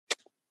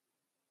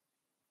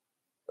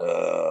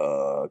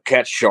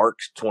catch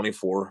sharks,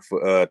 24,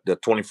 the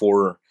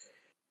 24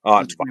 The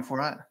odd,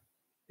 24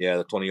 yeah,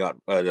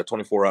 the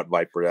 24 odd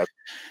Viper. That's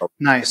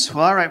Nice.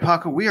 Well, all right,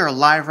 Paco, we are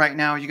live right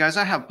now. You guys,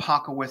 I have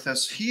Paco with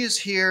us. He is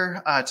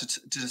here to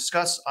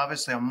discuss,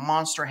 obviously, a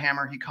monster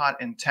hammer he caught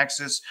in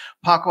Texas.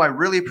 Paco, I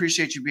really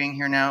appreciate you being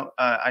here now.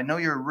 I know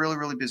you're a really,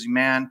 really busy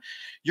man.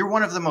 You're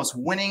one of the most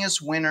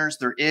winningest winners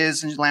there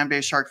is in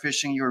land-based shark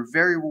fishing. You're a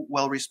very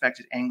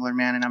well-respected angler,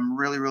 man, and I'm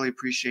really, really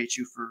appreciate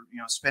you for,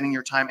 spending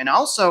your time and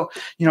also,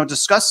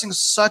 discussing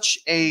such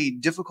a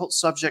difficult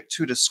subject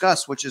to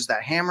discuss, which is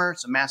that hammer.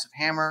 It's a massive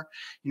hammer.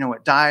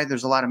 It died.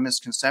 There's a lot of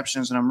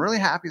misconceptions, and I'm really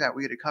happy that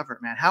we get to cover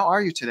it, man. How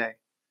are you today?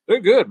 they're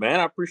good, man.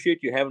 I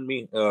appreciate you having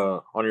me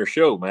on your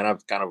show, man.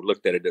 I've kind of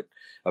looked at it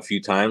a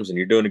few times, and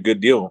you're doing a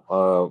good deal.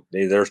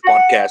 There's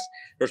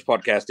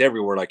podcasts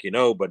everywhere, like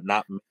but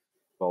not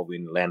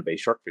involving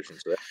land-based shark fishing.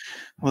 So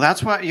Well,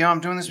 that's why,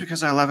 I'm doing this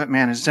because I love it,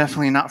 man. It's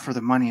definitely not for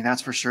the money,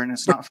 that's for sure, and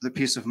it's not for the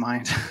peace of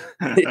mind.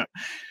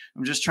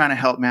 I'm just trying to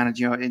help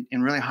manage, and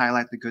really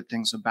highlight the good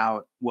things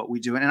about what we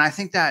do. And I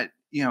think that,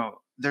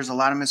 there's a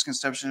lot of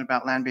misconceptions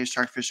about land-based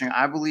shark fishing.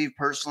 I believe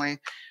personally,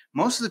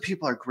 most of the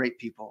people are great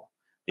people.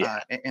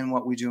 yeah, In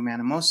what we do, man.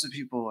 And most of the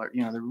people are,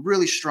 they're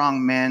really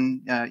strong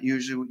men,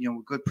 usually, with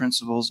good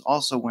principles,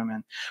 also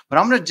women. But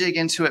I'm going to dig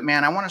into it,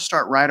 man. I want to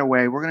start right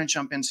away. We're going to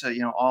jump into,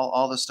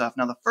 all the stuff.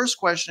 Now, the first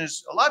question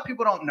is, a lot of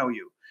people don't know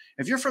you.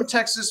 If you're from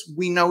Texas,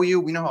 we know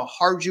you. We know how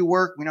hard you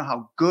work. We know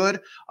how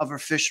good of a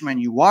fisherman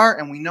you are.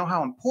 And we know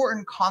how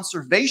important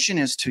conservation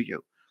is to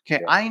you.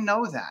 Okay, yeah. I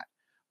know that.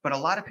 But a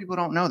lot of people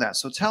don't know that.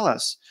 So tell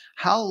us,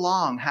 how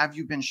long have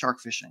you been shark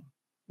fishing,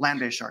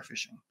 land-based shark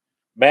fishing?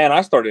 Man,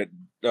 I started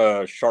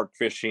shark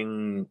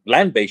fishing,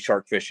 land-based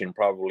shark fishing,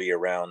 probably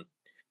around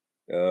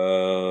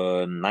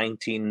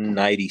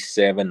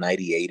 1997,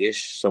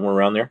 98-ish, somewhere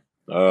around there.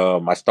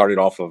 I started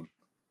off of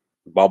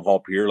Bob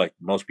Hall Pier, like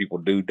most people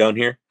do down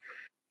here.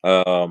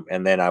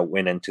 And then I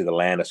went into the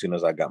land as soon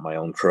as I got my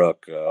own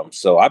truck.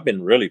 So I've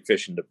been really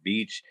fishing the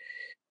beach,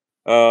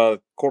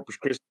 Corpus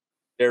Christi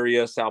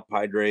area, South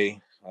Padre.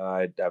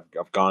 I've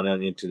gone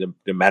into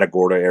the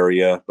Matagorda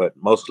area, but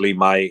mostly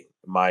my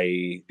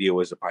deal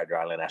is the Padre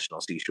Island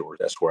National Seashore.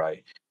 That's where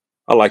I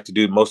like to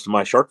do most of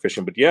my shark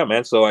fishing. But yeah,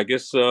 man. So I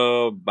guess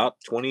about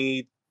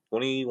 20,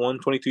 21,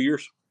 22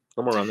 years,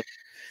 somewhere around there.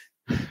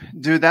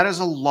 Dude, that is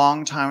a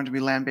long time to be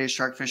land-based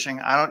shark fishing.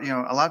 I don't,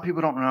 a lot of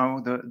people don't know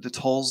the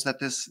tolls that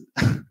this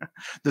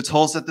the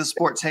tolls that this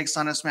sport takes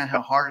on us, man,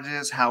 how hard it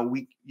is, how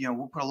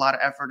we'll put a lot of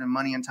effort and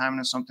money and time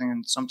into something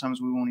and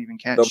sometimes we won't even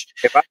So catch.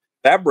 if I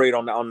elaborate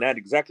on that,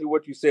 exactly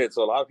what you said.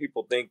 So a lot of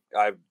people think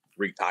I've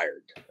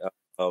retired.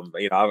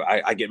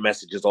 I get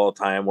messages all the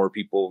time where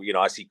people,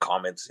 I see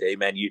comments, "Hey,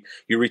 man, you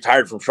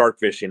retired from shark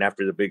fishing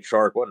after the big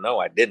shark." Well, no,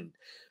 I didn't.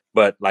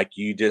 But like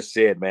you just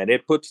said, man,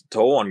 it puts a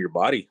toll on your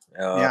body.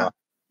 Yeah.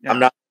 I'm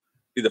not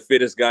the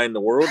fittest guy in the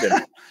world,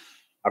 and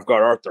I've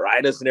got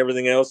arthritis and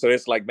everything else. So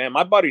it's like, man,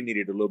 my body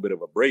needed a little bit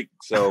of a break.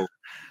 So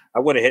I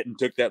went ahead and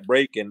took that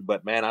break.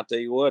 But man, I'll tell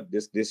you what,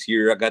 this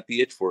year I got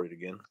the itch for it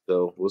again.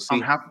 So we'll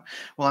see.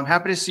 I'm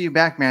happy to see you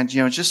back, man.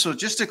 Just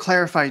to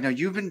clarify,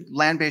 you've been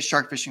land-based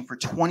shark fishing for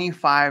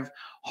 25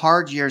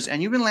 hard years,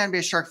 and you've been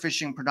land-based shark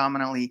fishing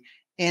predominantly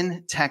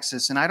in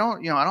Texas. And I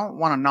don't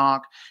want to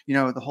knock,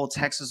 the whole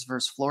Texas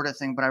versus Florida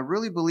thing, but I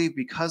really believe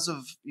because of,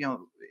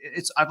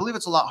 I believe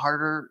it's a lot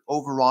harder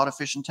overall to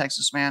fish in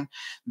Texas, man.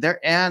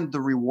 And the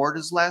reward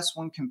is less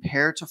when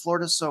compared to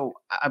Florida. So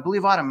I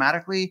believe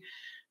automatically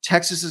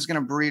Texas is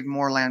going to breed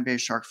more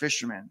land-based shark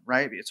fishermen,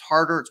 right? It's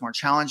harder, it's more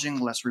challenging,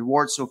 less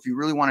reward. So if you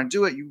really want to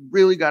do it, you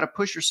really got to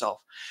push yourself.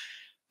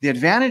 The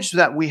advantage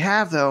that we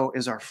have, though,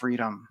 is our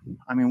freedom.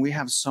 I mean, we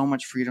have so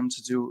much freedom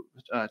to do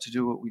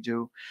what we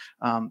do.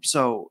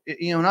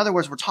 In other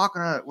words, we're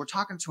talking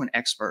to an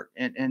expert,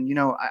 and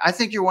I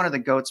think you're one of the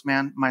goats,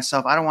 man.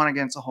 Myself, I don't want to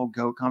get into a whole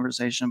goat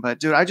conversation, but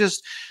dude, I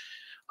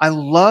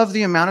love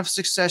the amount of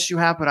success you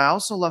have, but I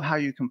also love how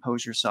you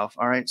compose yourself.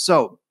 All right,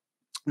 so.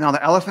 Now,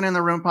 the elephant in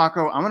the room,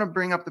 Paco, I'm going to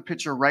bring up the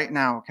picture right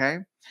now, okay?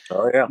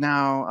 Oh, yeah.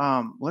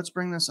 Now, let's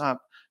bring this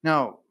up.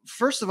 Now,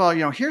 first of all,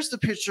 here's the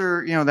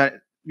picture,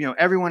 that,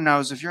 everyone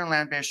knows if you're in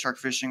land-based shark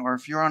fishing or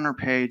if you're on our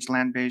page,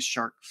 land-based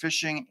shark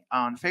fishing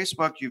on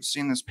Facebook, you've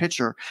seen this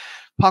picture.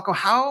 Paco,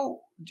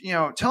 tell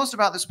us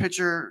about this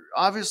picture.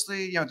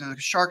 Obviously, the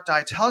shark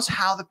died. Tell us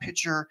how the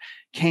picture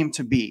came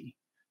to be.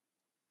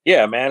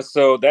 Yeah, man.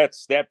 So that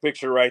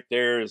picture right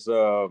there is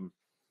the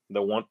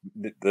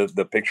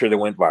picture that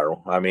went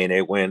viral. I mean,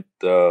 it went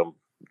 7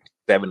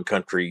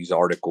 countries,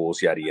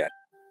 articles, yada yada.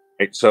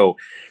 Right? So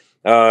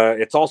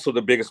it's also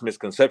the biggest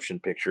misconception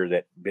picture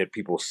that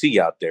people see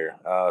out there.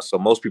 So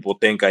most people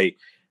think I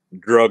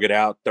drug it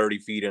out 30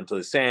 feet into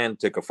the sand,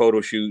 took a photo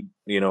shoot,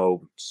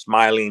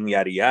 smiling,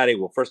 yada yada.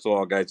 Well, first of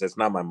all, guys, that's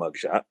not my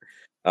mugshot.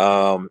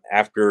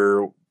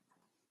 After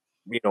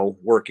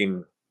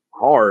working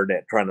hard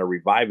at trying to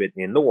revive it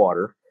in the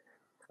water,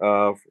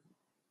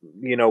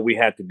 we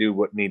had to do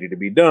what needed to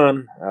be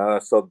done.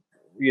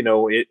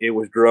 It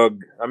was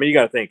drugged. I mean, you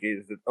got to think,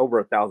 it's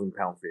over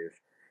 1,000-pound fish.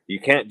 You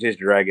can't just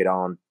drag it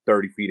on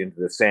 30 feet into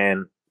the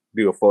sand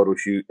do a photo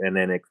shoot and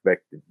then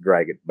expect to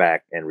drag it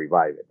back and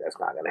revive it. That's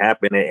not going to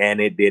happen, and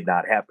it did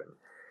not happen.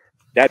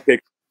 That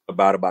picture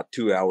about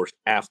 2 hours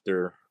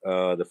after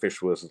the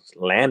fish was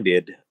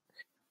landed,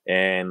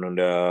 and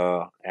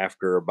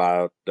after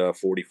about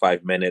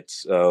 45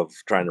 minutes of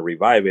trying to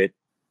revive it,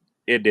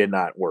 it did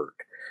not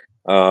work.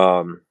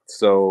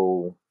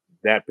 So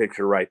that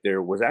picture right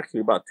there was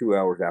actually about 2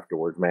 hours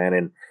afterwards, man.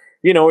 And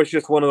it's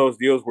just one of those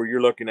deals where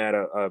you're looking at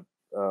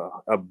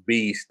a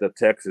beast, a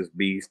Texas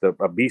beast,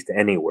 a beast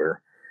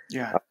anywhere.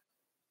 Yeah.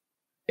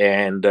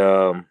 And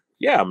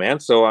yeah, man.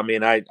 So I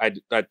mean, I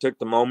took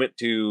the moment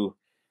to,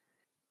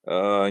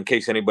 in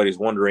case anybody's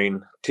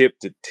wondering, tip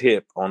to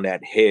tip on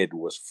that head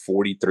was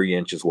 43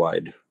 inches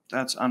wide.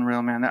 That's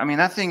unreal, man. I mean,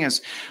 that thing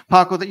is,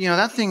 Paco.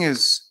 That thing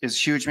is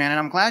huge, man. And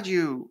I'm glad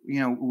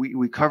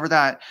we cover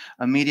that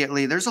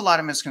immediately. There's a lot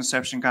of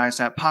misconception, guys,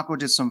 that Paco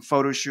did some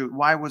photo shoot.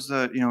 Why was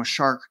the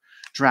shark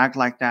dragged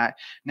like that?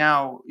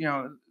 Now,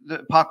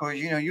 Paco,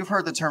 you've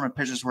heard the term "a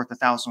picture's worth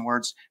 1,000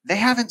 words." They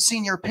haven't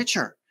seen your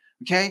picture.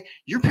 Okay,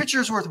 your picture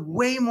is worth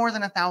way more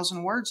than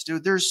 1,000 words,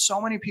 dude. There's so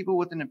many people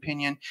with an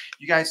opinion.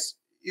 You guys,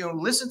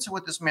 listen to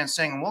what this man's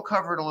saying, and we'll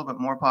cover it a little bit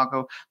more,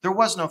 Paco. There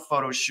was no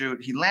photo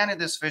shoot. He landed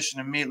this fish and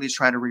immediately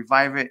tried to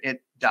revive it.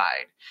 It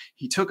died.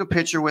 He took a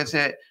picture with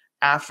it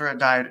after it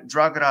died,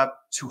 drug it up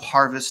to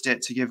harvest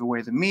it to give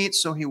away the meat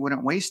so he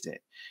wouldn't waste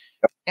it.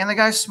 And the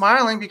guy's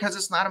smiling because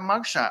it's not a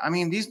mugshot. I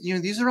mean,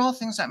 these are all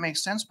things that make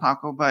sense,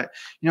 Paco. But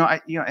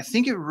I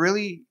think it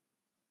really,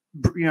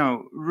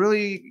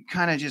 really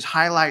kind of just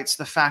highlights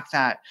the fact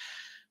that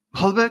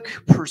public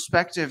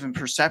perspective and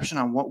perception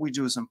on what we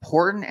do is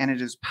important, and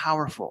it is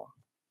powerful.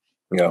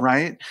 Yeah.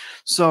 Right.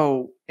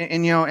 So,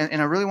 and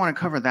I really want to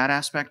cover that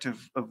aspect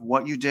of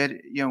what you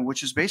did,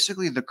 which is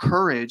basically the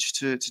courage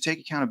to take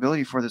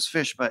accountability for this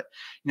fish. But,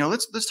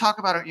 let's talk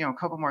about it, a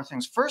couple more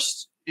things.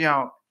 First,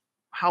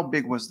 how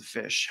big was the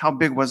fish? How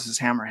big was his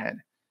hammerhead?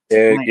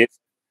 It's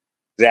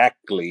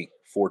exactly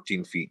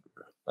 14 feet.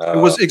 It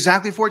was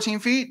exactly 14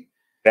 feet?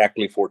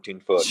 Exactly 14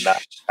 foot,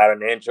 not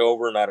an inch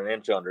over, not an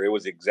inch under. It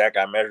was exact.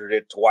 I measured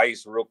it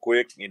twice real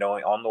quick, in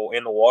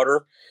the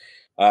water.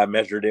 I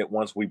measured it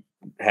once we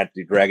had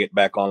to drag it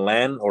back on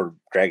land, or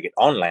drag it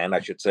on land,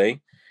 I should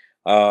say.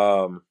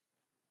 Yeah,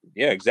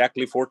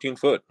 exactly 14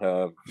 foot.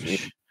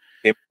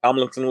 Tim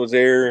Tomlinson was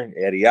there.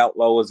 Eddie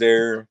Outlaw was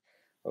there.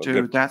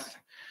 Dude,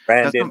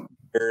 Brandon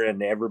there,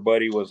 and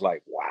everybody was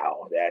like,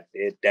 "Wow,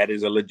 that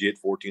is a legit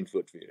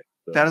 14-foot fish."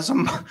 So. That is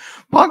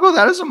Paco.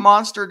 That is a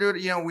monster, dude.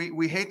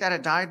 We hate that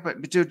it died,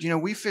 but dude,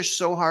 we fish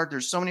so hard.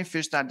 There's so many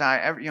fish that die.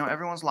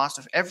 Everyone's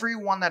lost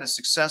everyone that is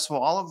successful.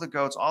 All of the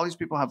goats, all these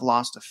people have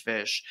lost a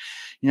fish.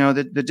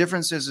 The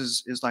difference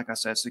is like I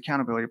said, it's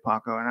accountability,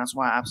 Paco, and that's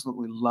why I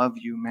absolutely love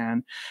you,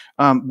 man.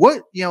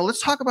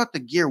 Let's talk about the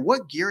gear.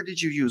 What gear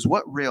did you use?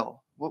 What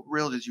reel? What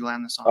reel did you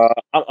land this on?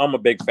 I'm a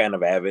big fan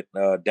of Avid.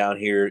 Down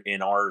here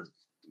in our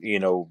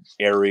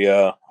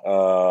area,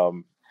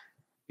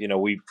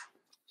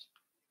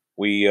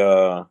 we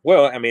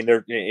well, I mean,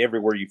 they're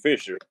everywhere you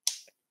fish,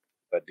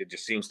 but it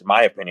just seems, to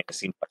my opinion, it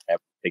seems like I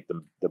have to take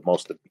the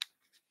most of it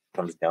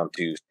comes down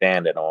to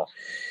stand and all.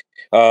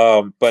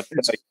 But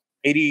it's like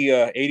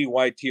 80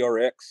 wide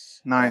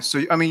TRX. Nice.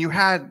 So I mean, you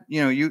had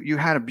you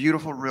had a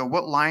beautiful reel.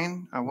 What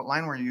line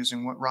were you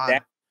using? What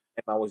rod?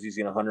 I was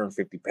using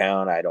 150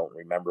 pound. I don't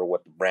remember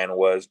what the brand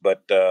was,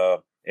 but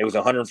it was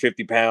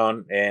 150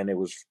 pound, and it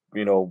was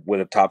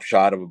with a top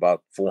shot of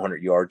about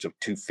 400 yards of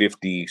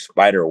 250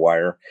 spider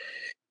wire.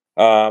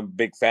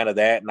 Big fan of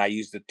that, and I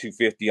used the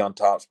 250 on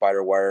top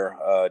spider wire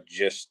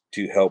just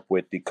to help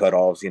with the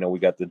cutoffs. We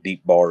got the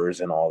deep bars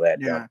and all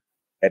that. Yeah,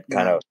 that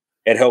kind of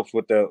it helps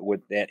with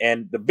that.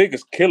 And the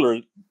biggest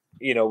killer,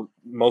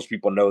 most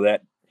people know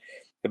that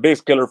the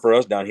biggest killer for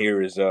us down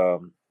here is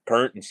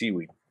current and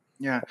seaweed.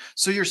 Yeah.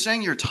 So you're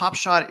saying your top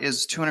shot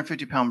is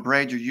 250-pound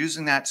braid. You're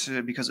using that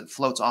because it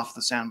floats off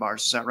the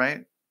sandbars. Is that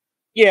right?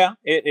 Yeah.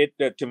 It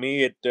to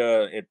me it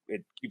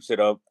keeps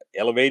it up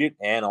elevated,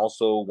 and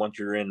also once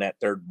you're in that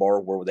third bar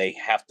where they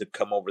have to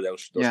come over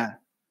those. Yeah.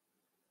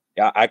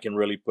 I can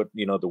really put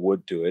the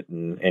wood to it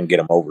and get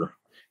them over.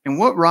 And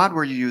what rod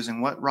were you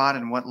using? What rod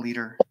and what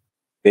leader?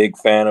 Big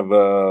fan of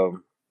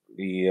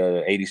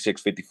the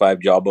 8655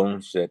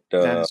 Jawbones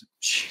that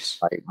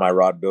my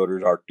rod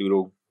builders,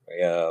 Arturo.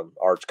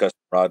 Arch Custom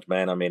Rods,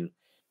 man. I mean,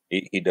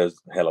 he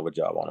does a hell of a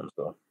job on them.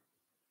 So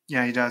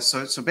yeah, he does.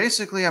 So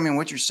basically, I mean,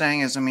 what you're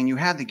saying is, I mean, you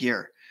had the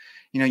gear,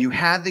 you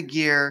had the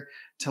gear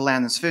to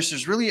land this fish.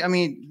 There's really, I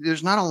mean,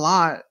 there's not a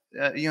lot,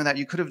 that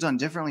you could have done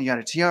differently. You had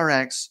a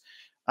TRX.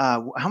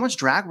 How much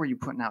drag were you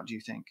putting out, do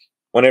you think?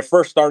 When it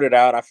first started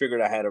out, I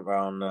figured I had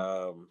around,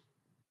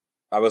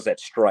 I was at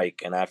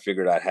strike, and I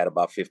figured I had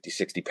about 50,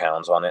 60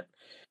 pounds on it.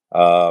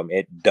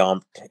 It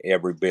dumped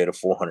every bit of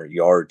 400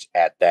 yards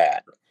at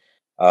that.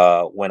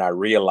 When I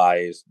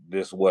realized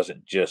this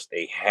wasn't just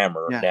a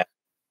hammer. Yeah.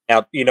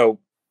 Now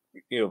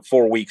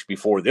 4 weeks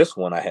before this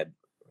one, I had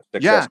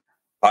success.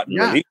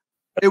 Yeah.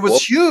 It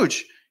was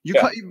huge. You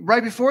Yeah. caught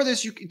right before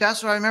this.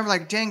 That's what I remember.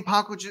 Like, dang,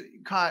 Paco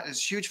caught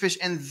this huge fish,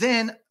 and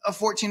then a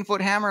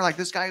 14-foot hammer. Like,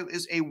 this guy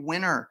is a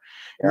winner.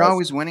 You're Yes.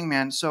 always winning,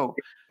 man. So,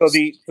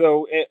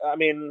 I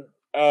mean,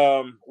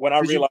 when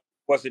I did you realized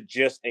it wasn't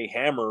just a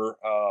hammer,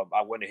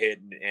 I went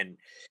ahead and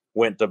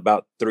went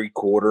about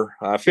 3/4.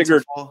 I into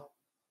figured full?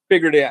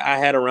 figured it, I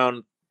had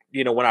around,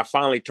 when I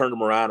finally turned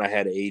them around, I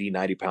had 80,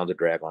 90 pounds of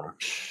drag on them.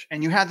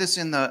 And you had this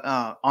in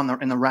the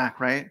in the rack,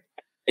 right?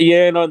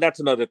 Yeah, no, that's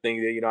another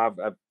thing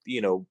that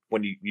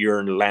when you're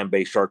in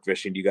land-based shark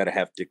fishing, you got to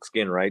have thick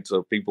skin, right?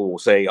 So people will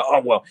say,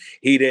 "Oh, well,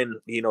 he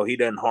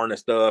doesn't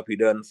harness up, he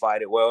doesn't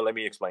fight it." Well, let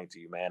me explain to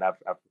you, man. I've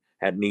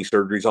had knee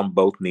surgeries on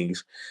both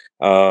knees.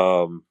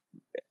 Um,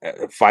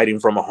 Fighting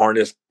from a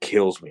harness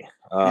kills me.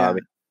 Yeah,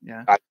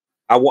 yeah. I,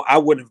 I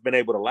wouldn't have been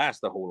able to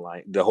last the whole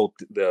line, the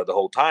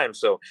whole time.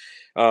 So,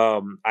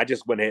 I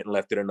just went ahead and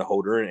left it in the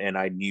holder, and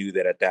I knew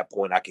that at that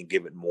point I can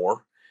give it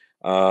more.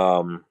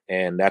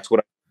 And that's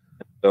what.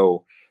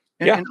 So,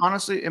 yeah. And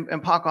honestly, and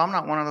Paco, I'm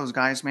not one of those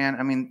guys, man.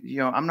 I mean,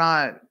 I'm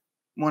not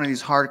one of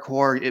these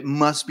hardcore. It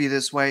must be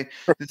this way.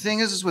 The thing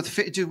is with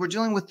dude, we're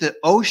dealing with the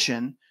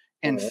ocean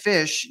and Mhm.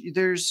 fish.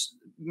 There's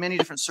many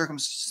different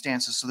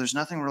circumstances, so there's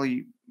nothing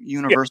really Yeah.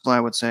 universal, I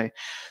would say.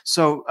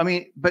 So, I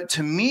mean, but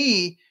to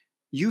me,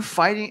 you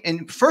fighting,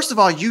 and first of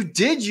all, you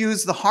did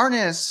use the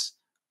harness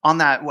on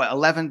that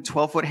 11,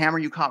 12-foot hammer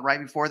you caught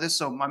right before this.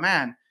 So, my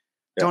man,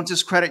 Yeah. don't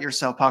discredit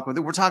yourself, Paco.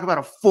 We're talking about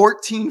a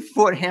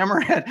 14-foot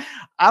hammerhead.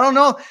 I don't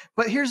know.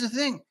 But here's the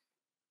thing.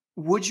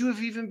 Would you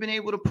have even been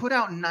able to put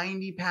out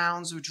 90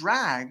 pounds of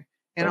drag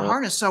in a Uh,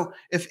 harness? So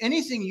if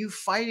anything, you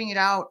fighting it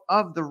out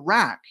of the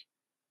rack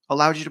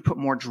allowed you to put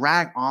more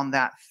drag on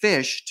that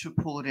fish to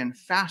pull it in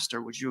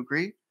faster. Would you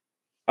agree?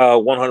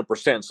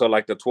 100%. So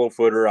like the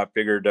 12-footer, I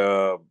figured,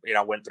 I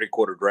went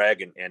 3/4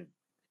 drag and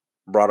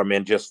brought them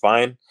in just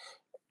fine.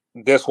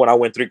 This one, I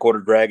went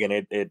 3/4 drag and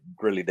it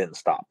really didn't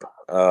stop.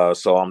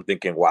 So I'm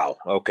thinking, wow,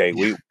 okay,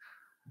 we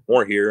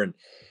more here. And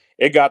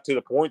it got to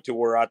the point to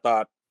where I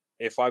thought,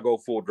 if I go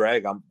full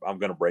drag, I'm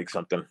going to break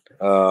something.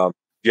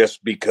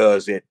 Just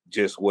because it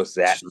just was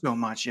that. So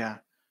much, yeah.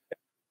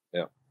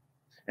 Yeah.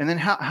 And then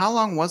how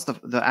long was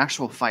the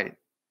actual fight?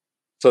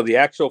 So the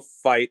actual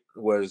fight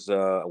was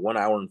 1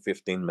 hour and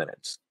 15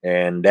 minutes,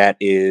 and that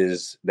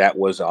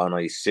was on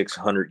a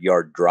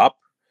 600-yard drop.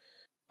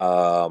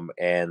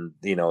 And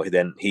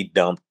then he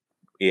dumped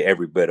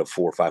every bit of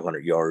 400 or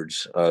 500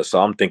 yards.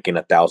 So I'm thinking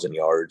 1,000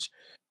 yards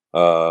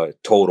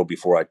total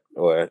before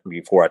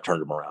I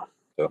turned him around.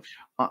 So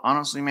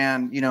Honestly,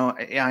 man,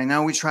 I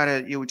know we try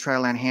to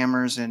land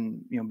hammers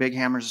and big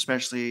hammers,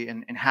 especially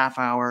in half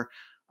hour,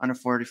 under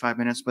 45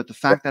 minutes. But the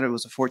fact that it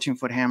was a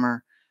 14-foot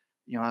hammer,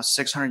 a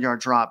 600-yard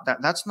drop,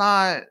 that's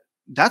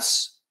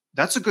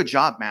a good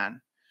job,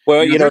 man.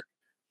 well, There,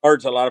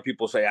 yards. A lot of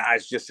people say,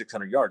 it's just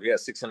 600 yards. Yeah,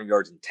 600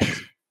 yards in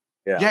Texas.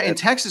 Yeah, yeah, in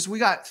Texas, we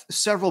got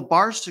several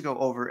bars to go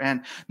over,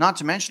 and not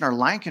to mention our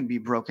line can be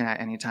broken at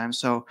any time.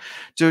 So,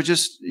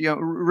 just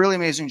really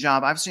amazing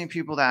job. I've seen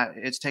people that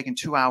it's taken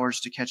 2 hours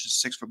to catch a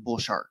 6-foot bull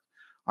shark.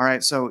 All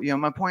right, so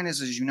my point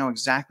is you know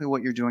exactly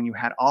what you're doing. You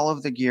had all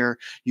of the gear.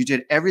 You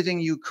did everything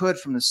you could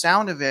from the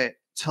sound of it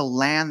to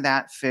land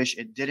that fish.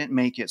 It didn't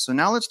make it. So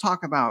now let's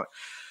talk about,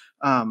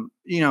 um,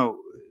 you know,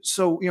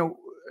 so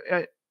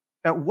at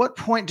what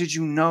point did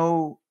you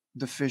know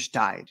the fish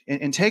died?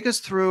 And take us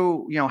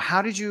through,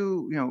 how did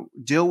you,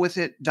 deal with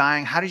it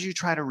dying? How did you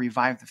try to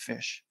revive the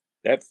fish?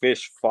 that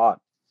fish fought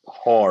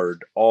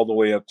hard all the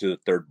way up to the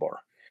third bar.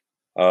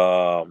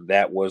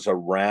 That was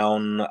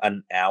around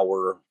an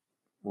hour,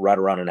 right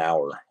around an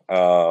hour.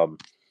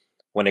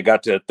 When it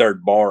got to the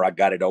third bar, I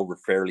got it over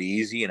fairly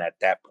easy, and at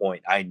that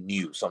point, I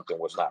knew something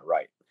was not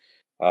right.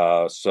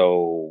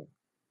 So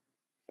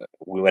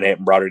we went ahead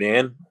and brought it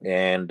in,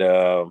 and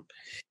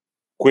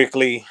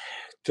quickly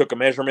took a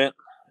measurement.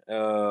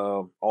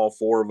 All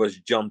four of us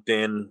jumped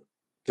in,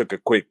 took a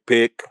quick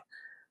pick,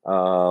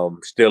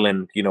 still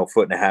in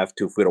 1.5 feet,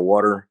 2 feet of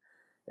water,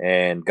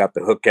 and got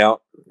the hook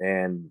out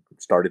and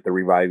started the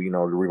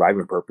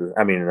reviving purpose.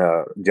 I mean,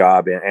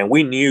 job, and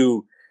we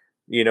knew,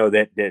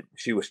 that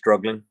she was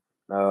struggling,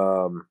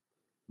 um,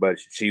 but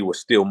she was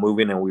still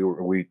moving, and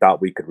we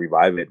thought we could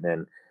revive it.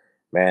 And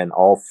man,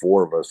 all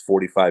four of us,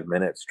 45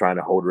 minutes trying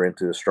to hold her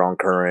into the strong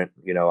current.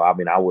 I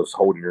mean, I was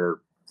holding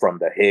her from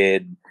the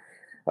head.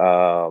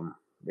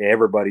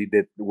 Everybody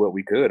did what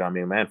we could. I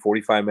mean, man,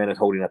 45 minutes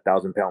holding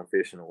 1,000-pound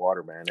fish in the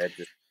water, man. That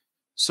just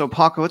So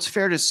Paco, it's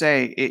fair to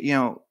say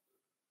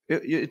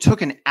it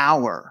took an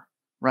hour,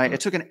 right? mm,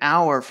 It took an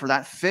hour for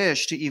that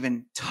fish to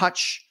even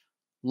touch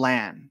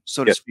land,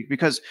 so to yeah, speak,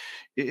 because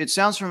it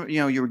sounds from,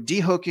 you were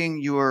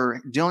dehooking, you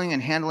were dealing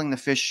and handling the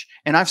fish.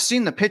 And I've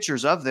seen the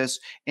pictures of this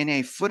in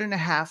a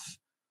 1.5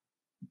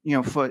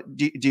 foot, foot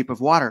deep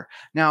of water.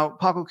 Now,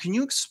 Paco, can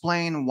you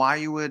explain why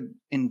you would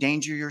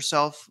endanger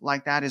yourself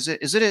like that? Is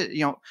it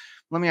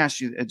let me ask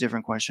you a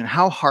different question.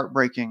 How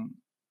heartbreaking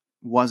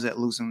was it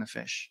losing the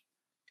fish?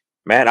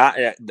 man.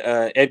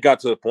 It got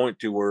to the point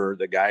to where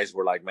the guys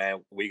were like,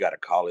 "Man, we got to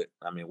call it.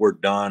 I mean, we're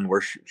done.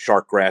 We're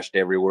shark crashed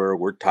everywhere.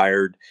 We're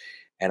tired."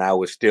 and I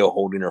was still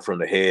holding her from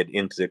the head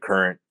into the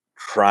current,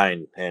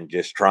 trying and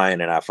just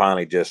trying, and I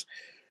finally just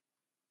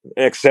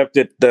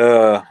accepted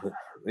the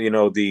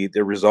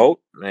result,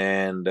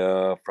 and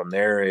from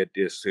there it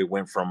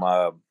went from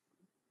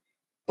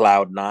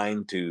cloud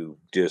nine to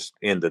just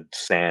in the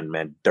sand,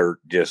 man. Dirt,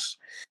 just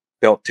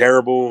felt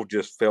terrible.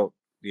 Just felt,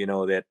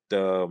 that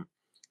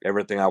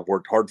everything I've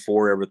worked hard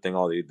for, everything,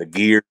 all the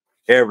gear,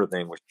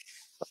 everything was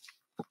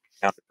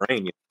down the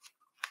drain.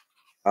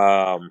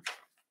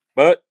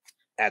 But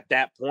at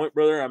that point,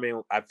 brother, I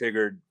mean, I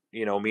figured,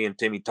 me and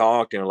Timmy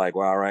talked and were like,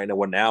 well, all right,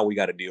 now we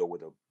got to deal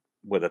with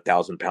a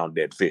 1,000-pound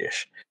dead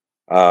fish.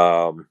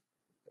 Um,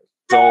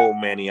 so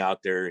many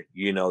out there,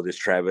 this,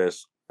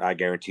 Travis. I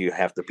guarantee you,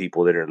 half the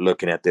people that are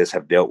looking at this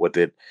have dealt with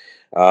it.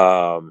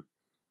 Um,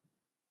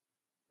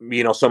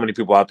 so many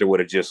people out there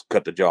would have just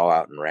cut the jaw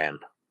out and ran.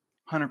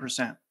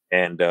 100%.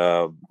 And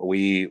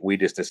we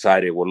just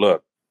decided, well,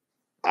 look,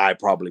 I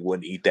probably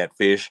wouldn't eat that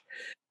fish,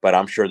 but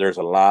I'm sure there's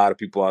a lot of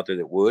people out there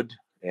that would.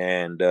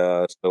 And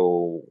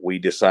so we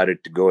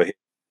decided to go ahead.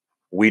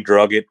 We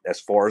drug it as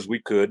far as we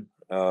could,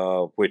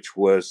 which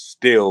was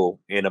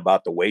still in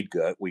about the weight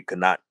gut. We could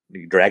not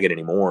drag it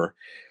anymore.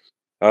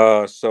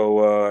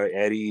 So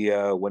Eddie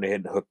went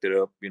ahead and hooked it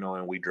up,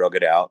 and we drug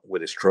it out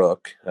with his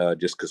truck,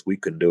 just because we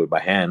couldn't do it by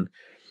hand.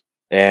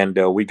 And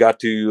we got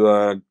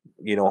to,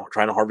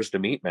 trying to harvest the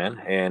meat, man.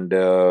 And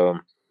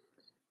I'm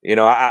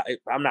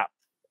not,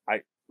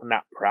 I'm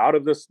not proud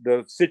of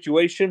the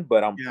situation,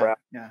 but I'm Yeah. proud.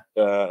 Yeah.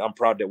 I'm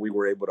proud that we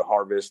were able to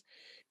harvest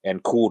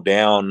and cool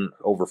down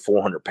over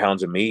 400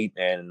 pounds of meat,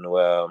 and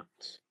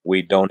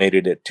we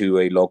donated it to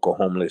a local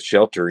homeless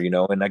shelter.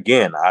 And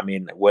again, I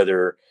mean,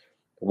 whether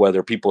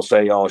people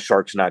say, "Oh,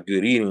 shark's not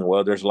good eating,"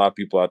 well, there's a lot of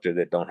people out there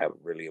that don't have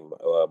really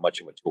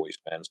much of a choice,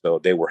 man. So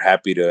they were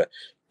happy to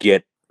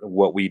get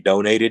what we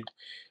donated,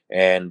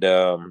 and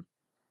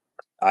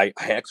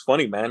it's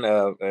funny, man.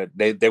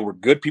 They were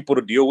good people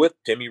to deal with.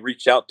 Timmy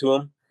reached out to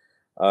them.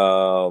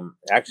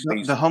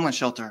 Actually, The homeless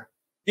shelter.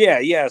 yeah,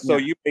 yeah. So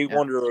Yeah. you may Yeah.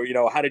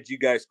 wonder, how did you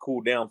guys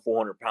cool down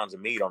 400 pounds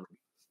of meat on?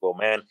 Well,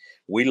 man,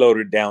 we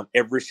loaded down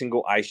every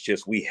single ice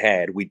chest we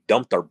had. We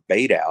dumped our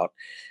bait out,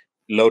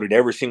 loaded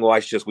every single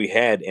ice chest we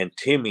had, and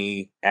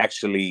Timmy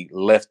actually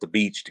left the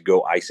beach to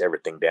go ice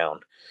everything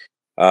down,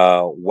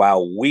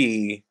 while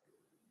we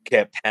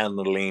kept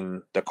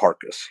handling the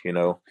carcass.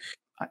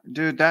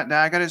 Dude, that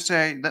I gotta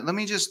say, let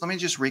me just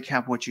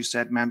recap what you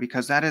said, man,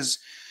 because that is,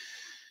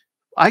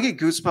 I get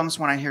goosebumps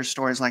when I hear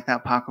stories like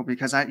that, Paco,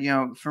 because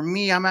for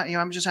me,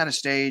 I'm just at a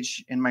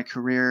stage in my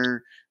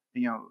career,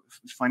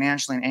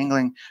 financially and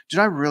angling. Dude,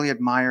 I really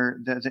admire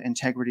the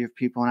integrity of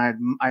people,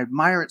 and I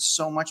admire it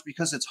so much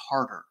because it's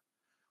harder,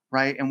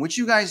 right? And what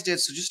you guys did.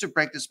 So just to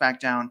break this back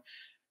down,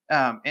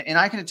 and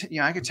I can,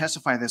 I could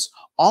testify this.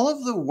 All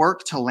of the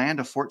work to land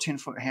a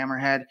 14-foot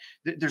hammerhead,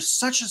 there's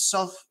such a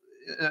self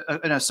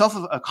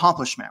of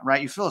accomplishment,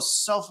 right? You feel a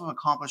self of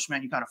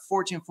accomplishment. You got a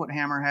 14-foot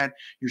hammerhead.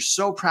 You're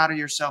so proud of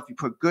yourself. You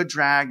put good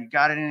drag. You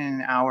got it in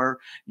an hour.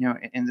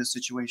 In this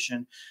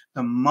situation,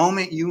 the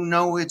moment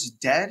it's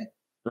dead,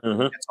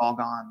 Mm-hmm. it's all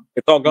gone.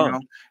 It's all gone.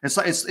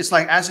 It's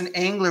like as an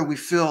angler, we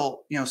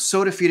feel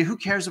so defeated. Who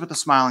cares about the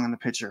smiling in the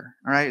picture?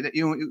 All right, that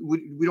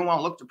we don't want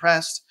to look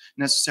depressed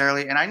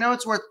necessarily. And I know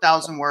it's worth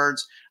 1,000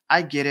 words.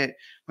 I get it,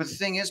 but the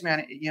thing is,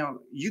 man,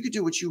 you could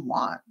do what you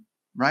want,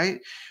 right?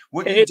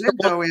 What you did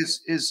though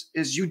is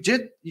you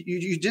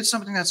did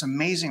something that's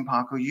amazing,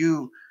 Paco.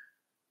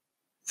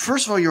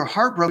 First of all, your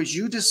heart broke.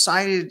 You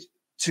decided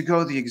to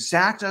go the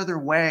exact other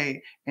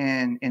way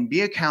and be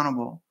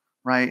accountable,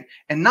 right?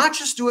 And not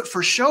just do it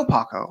for show,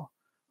 Paco,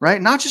 right?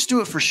 Not just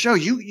do it for show.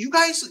 You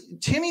guys,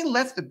 Timmy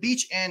left the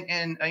beach and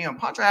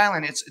Padre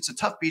Island. It's a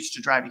tough beach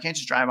to drive. You can't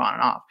just drive on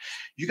and off.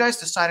 You guys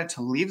decided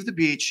to leave the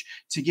beach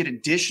to get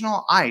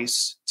additional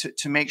ice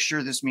to make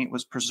sure this meat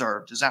was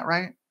preserved. Is that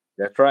right?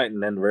 That's right.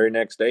 And then the very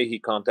next day, he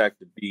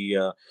contacted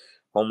the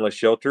homeless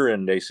shelter,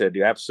 and they said,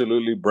 "You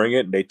absolutely bring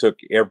it." And they took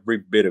every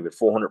bit of it,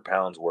 400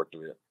 pounds worth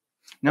of it.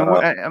 No,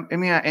 I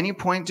mean, at any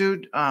point,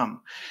 dude.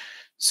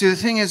 See, the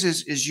thing is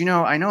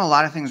I know a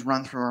lot of things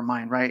run through our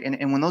mind, right?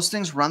 And when those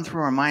things run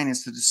through our mind,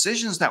 it's the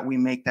decisions that we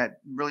make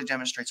that really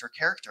demonstrates our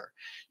character.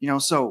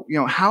 So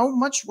how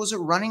much was it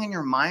running in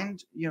your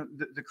mind?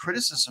 The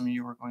criticism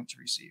you were going to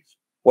receive.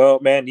 Well,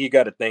 man, you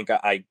got to think.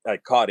 I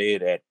caught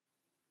it at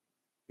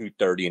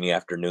 2:30 in the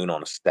afternoon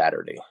on a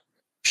Saturday.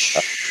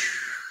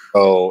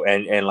 Oh,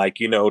 and like,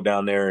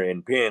 down there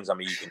in Pins, I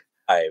mean, you can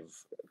dive,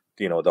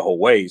 the whole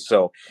way.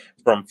 So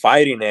from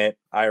fighting it,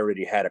 I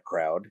already had a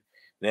crowd.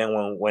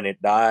 Then when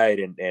it died,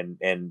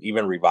 and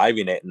even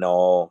reviving it and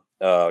all,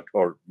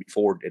 or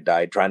before it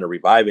died, trying to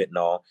revive it and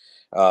all,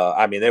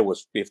 I mean, there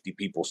was 50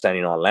 people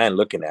standing on land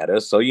looking at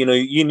us. So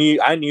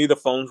I knew the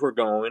phones were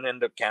going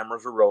and the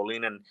cameras were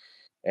rolling,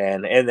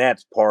 and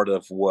that's part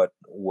of what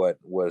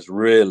was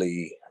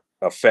really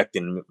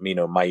affecting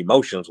my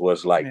emotions.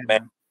 Was like, Yeah.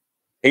 man,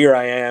 here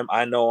I am.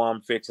 I know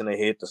I'm fixing to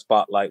hit the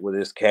spotlight with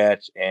this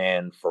catch,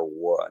 and for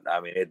what? I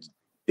mean, it's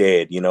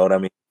dead. You know what I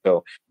mean?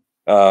 So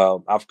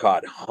I've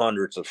caught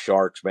hundreds of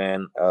sharks,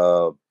 man.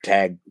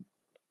 Tagged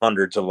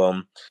hundreds of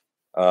them.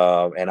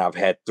 And I've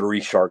had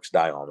 3 sharks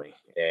die on me,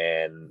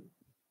 and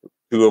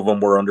 2 of them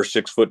were under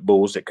 6-foot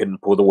bulls that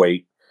couldn't pull the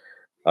weight,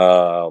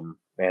 and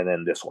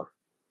then this one.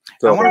 I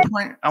So want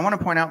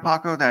to point out,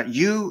 Paco, that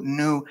you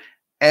knew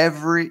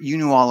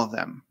all of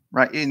them,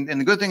 right? And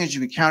the good thing is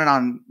you can count it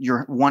on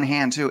your one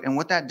hand too. And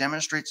what that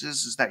demonstrates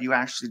is that you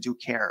actually do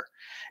care.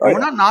 oh And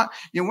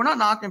yeah, we're not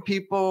knocking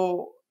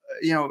people.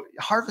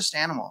 Harvest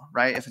animal,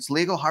 right? If it's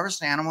legal,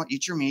 harvest an animal,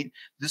 eat your meat.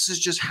 This is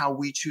just how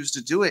we choose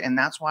to do it, and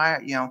that's why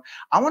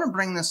I want to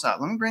bring this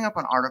up. Let me bring up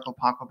an article,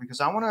 Paco,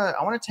 because I want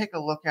to take a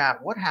look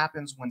at what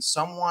happens when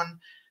someone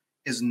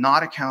is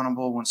not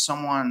accountable, when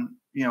someone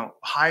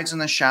hides in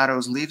the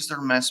shadows, leaves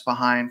their mess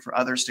behind for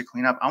others to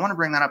clean up. I want to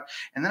bring that up,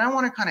 and then I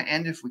want to kind of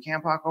end, if we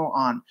can, Paco,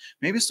 on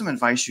maybe some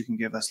advice you can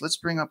give us. Let's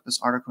bring up this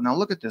article now.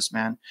 Look at this,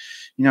 man.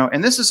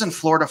 And this is in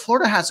Florida.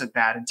 Florida has it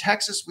bad. In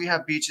Texas, we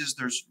have beaches.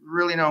 There's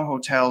really no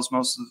hotels.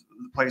 Most of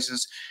the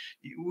places,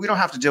 we don't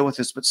have to deal with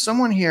this. But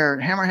someone here,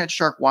 Hammerhead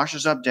shark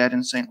washes up dead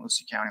in St.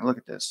 Lucie County. Look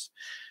at this.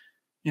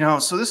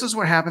 So this is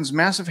what happens.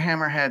 Massive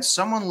hammerhead.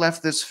 Someone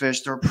left this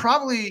fish. They're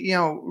probably,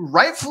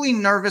 rightfully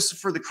nervous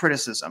for the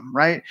criticism,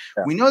 right?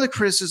 yeah. We know the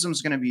criticism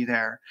is going to be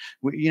there.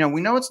 We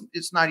know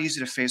it's not easy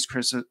to face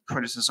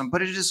criticism,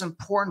 but it is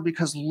important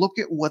because look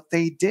at what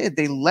they did.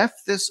 They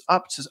left this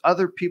up to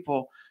other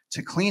people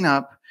to clean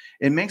up.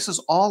 It makes us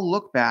all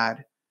look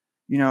bad,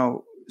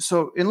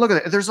 So, and look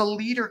at it. There's a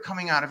leader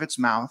coming out of its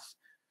mouth.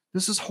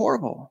 This is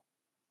horrible.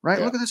 Right?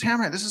 Yeah. Look at this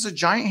hammerhead. This is a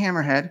giant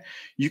hammerhead.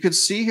 You could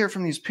see here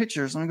from these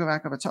pictures. Let me go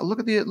back up.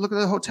 Look at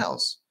the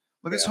hotels.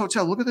 Look at this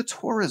hotel. Look at the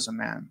tourism,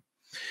 man.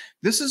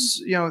 This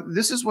is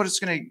what it's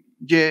going to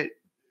get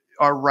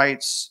our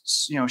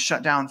rights,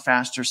 shut down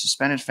faster,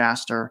 suspended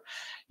faster.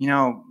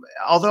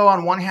 Although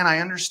on one hand, I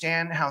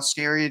understand how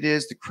scary it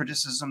is, the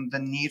criticism, the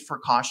need for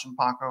caution,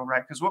 Paco,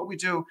 right? Because what we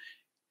do,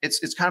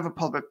 it's kind of a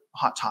public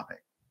hot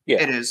topic.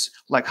 Yeah. It is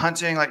like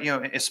hunting,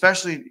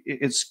 especially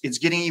it's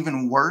getting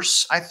even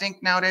worse, I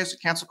think, nowadays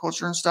with cancel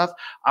culture and stuff.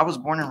 I was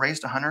born and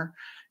raised a hunter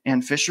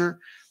and fisher,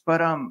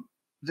 but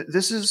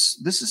this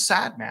is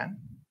sad, man.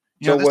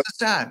 This is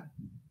sad.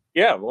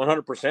 Yeah,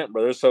 100%,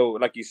 brother. So,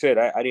 like you said,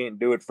 I didn't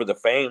do it for the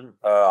fame.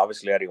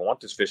 Obviously, I didn't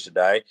want this fish to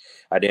die.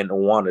 I didn't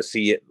want to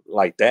see it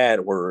like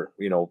that, where,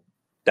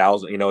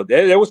 thousand,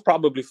 there was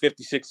probably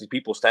 50, 60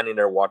 people standing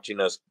there watching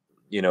us,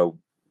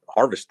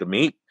 harvest the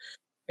meat.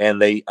 And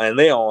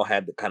they all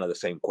had kind of the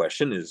same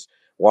question: is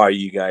why are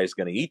you guys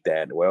going to eat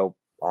that? Well,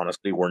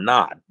 honestly, we're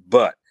not.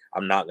 But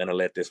I'm not going to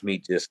let this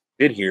meat just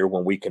sit here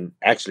when we can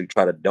actually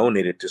try to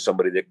donate it to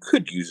somebody that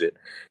could use it.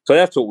 So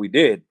that's what we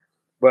did.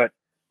 But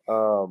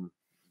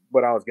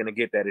what I was going to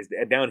get that is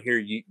down here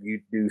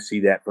you do see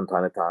that from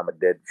time to time, a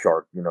dead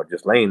shark,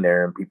 just laying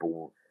there, and people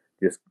will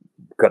just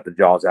cut the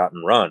jaws out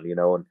and run,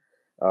 And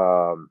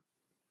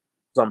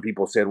some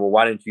people said, well,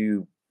 why didn't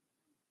you,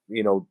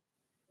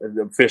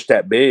 the fish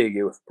that big?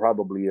 It was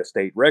probably a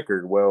state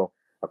record. Well,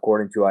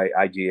 according to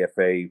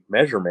IGFA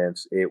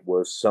measurements, it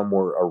was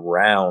somewhere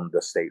around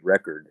the state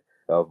record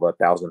of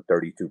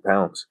 1,032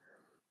 pounds.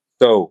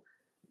 So,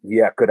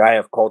 yeah, could I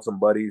have called some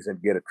buddies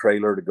and get a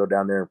trailer to go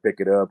down there and pick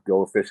it up,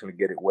 go fishing and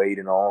get it weighed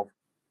and all?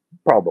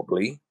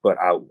 Probably, but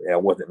I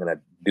wasn't going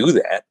to do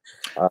that.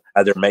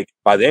 Either make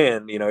by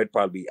then, it'd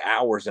probably be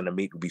hours and the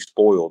meat would be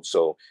spoiled.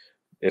 So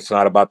it's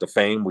not about the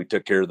fame. We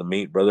took care of the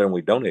meat, brother, and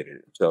we donated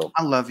it. So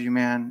I love you,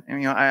 man.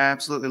 And, I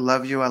absolutely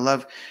love you. I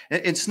love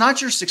it's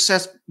not your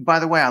success, by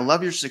the way. I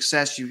love your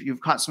success. You've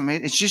caught some.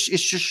 It's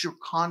just your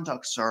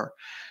conduct, sir.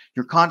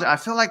 Your conduct. I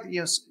feel like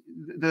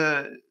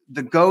the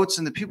goats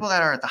and the people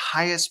that are at the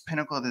highest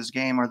pinnacle of this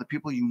game are the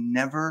people you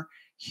never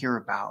hear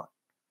about.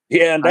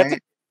 yeah, and Right?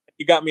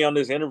 you got me on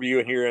this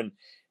interview here, and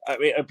I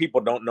mean,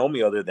 people don't know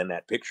me other than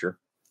that picture.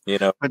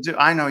 But dude,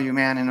 I know you,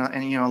 man, and I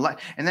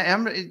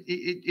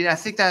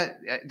think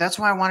that's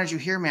why I wanted you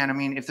here, man. I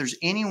mean, if there's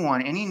any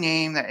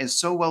name that is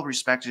so well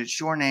respected, it's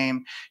your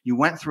name. You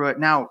went through it.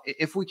 Now,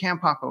 if we can,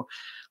 Paco,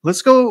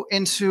 let's go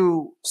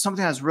into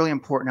something that's really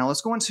important. Now,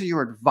 let's go into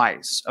your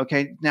advice.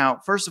 Okay.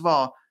 Now, first of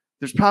all,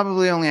 there's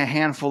probably only a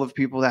handful of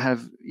people that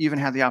have even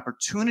had the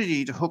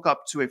opportunity to hook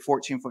up to a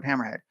 14-foot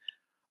hammerhead.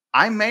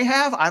 I may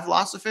have. I've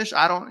lost a fish.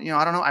 I don't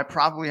know. I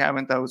probably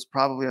haven't, though. It's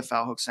probably a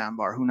foul hook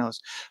sandbar. Who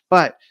knows?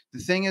 But the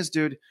thing is,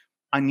 dude,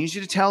 I need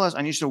you to tell us.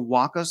 I need you to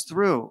walk us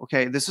through.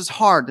 Okay, this is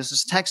hard. This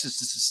is Texas.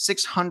 This is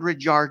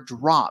 600-yard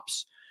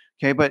drops.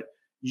 Okay, but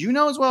you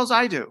know as well as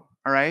I do.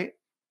 All right.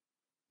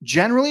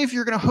 Generally, if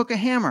you're going to hook a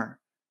hammer,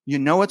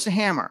 it's a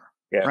hammer.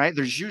 Yeah. Right.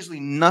 There's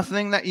usually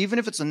nothing that, even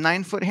if it's a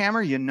 9-foot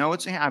hammer,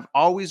 it's a hammer. I've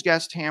always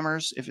guessed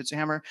hammers if it's a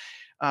hammer.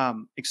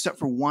 Except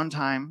for one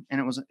time, and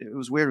it was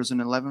weird. It was an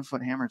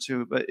 11-foot hammer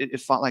too, but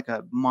it fought like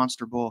a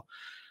monster bull.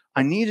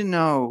 I need to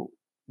know,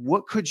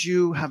 what could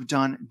you have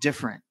done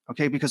different?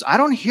 Okay, because I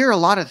don't hear a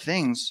lot of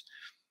things,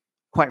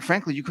 quite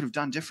frankly, you could have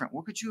done different.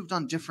 What could you have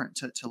done different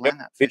to land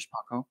that fish,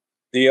 Paco?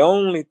 The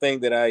only thing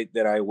that I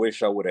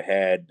wish I would have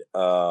had,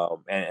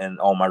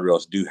 and all my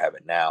reels do have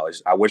it now,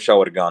 is I wish I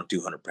would have gone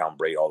 200-pound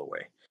braid all the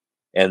way.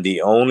 And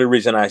the only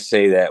reason I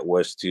say that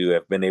was to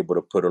have been able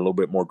to put a little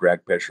bit more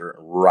drag pressure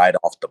right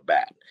off the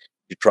bat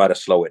to try to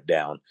slow it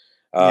down.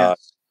 Uh,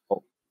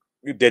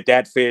 Yes.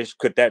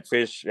 could that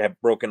fish have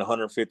broken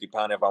 150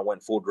 pound if I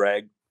went full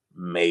drag?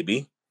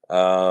 Maybe.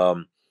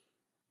 Um,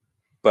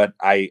 but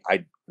I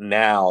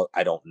now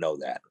I don't know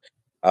that.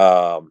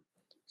 Um,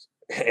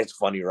 it's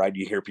funny, right?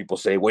 You hear people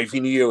say, "Well, if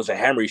you knew it was a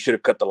hammer, you should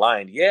have cut the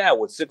line." Yeah,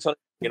 with 600,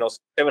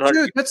 700.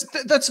 Dude,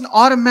 that's an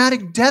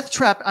automatic death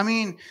trap. I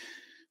mean,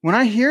 when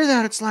I hear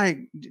that, it's like,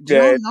 do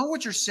y'all Yeah, know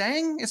what you're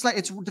saying? It's like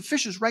it's the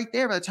fish is right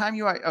there by the time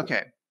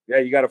okay. yeah,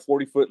 you got a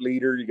 40-foot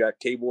leader, you got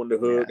cable in the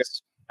hook,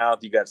 Yes.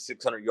 out, you got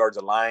 600 yards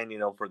of line,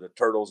 for the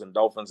turtles and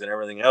dolphins and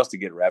everything else to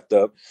get wrapped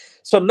up.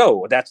 So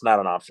no, that's not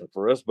an option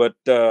for us. But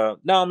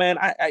no, man,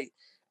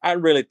 I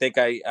really think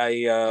I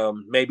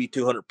maybe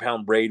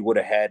 200-pound braid would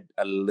have had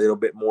a little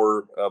bit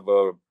more of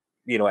a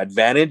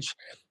advantage.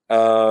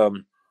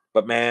 Um,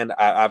 but man,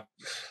 I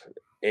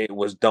it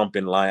was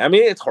dumping line. I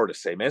mean, it's hard to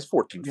say, man. It's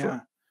 14 foot. Yeah.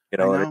 You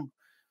I know, know.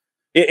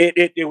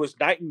 it was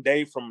night and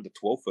day from the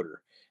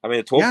 12-footer. I mean,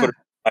 the 12 Yeah.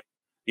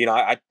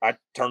 footer, I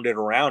turned it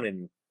around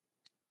and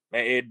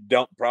it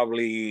dumped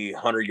probably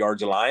 100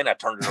 yards of line. I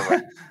turned it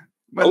around.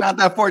 But not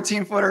that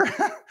 14-footer.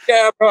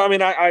 Yeah, bro. I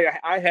mean,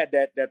 I had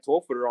that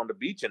 12-footer on the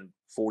beach in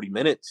 40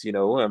 minutes.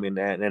 I mean,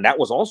 and that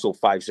was also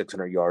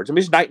 500-600 yards. I mean,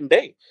 it's night and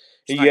day.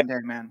 It's night You and day,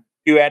 man.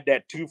 you add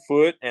that 2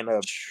 foot and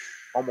a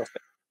almost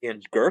an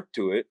inch girth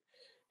to it,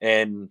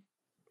 and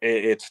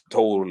it's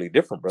totally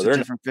different, It's a brother.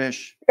 And different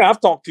fish. yeah,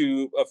 I've talked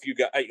to a few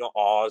guys,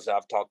 Oz.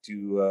 I've talked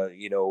to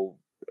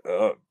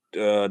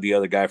the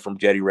other guy from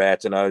Jetty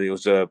Rats, and it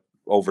was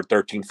over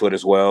 13 foot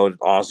as well.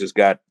 Oz has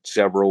got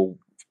several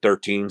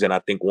 13s, and I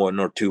think one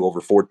or two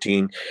over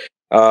 14.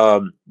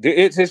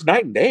 It's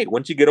night and day.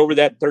 Once you get over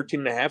that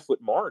 13.5 foot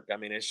mark, I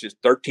mean, it's just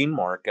 13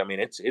 mark. I mean,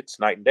 it's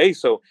night and day.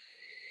 So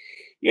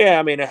yeah,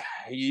 I mean,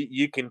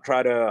 you can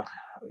try to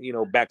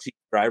backseat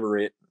driver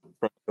it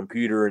from the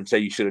computer and say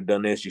you should have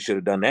done this, you should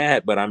have done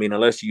that. But I mean,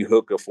 unless you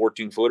hook a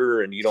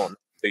 14-footer and you don't know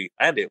you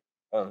land it,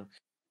 uh,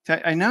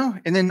 I know.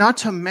 And then not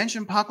to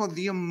mention, Paco,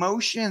 the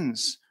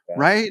emotions, yeah,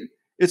 right?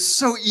 It's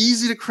so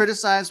easy to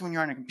criticize when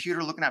you're on a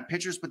computer looking at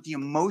pictures, but the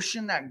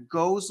emotion that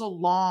goes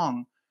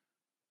along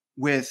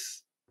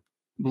with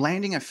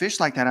landing a fish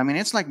like that, I mean,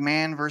 it's like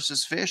man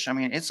versus fish. I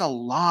mean, it's a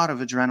lot of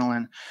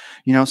adrenaline,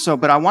 So,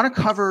 but I want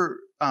to cover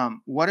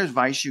what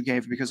advice you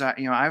gave because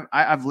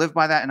I've lived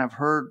by that and I've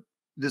heard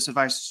this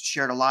advice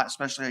shared a lot,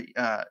 especially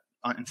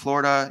in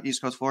Florida,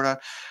 East Coast Florida.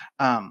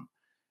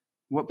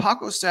 What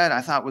Paco said,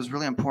 I thought was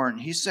really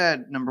important. He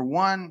said, number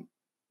one,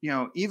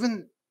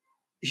 even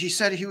he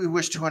said he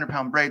wished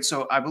 200-pound braid.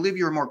 So I believe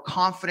you were more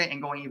confident in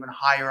going even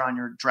higher on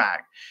your drag.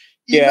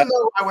 yeah, Even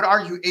though I would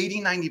argue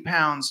 80, 90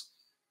 pounds,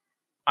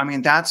 I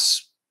mean,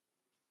 that's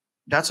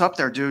up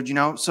there, dude,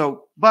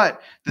 So,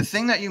 but the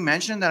thing that you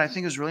mentioned that I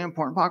think is really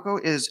important, Paco,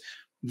 is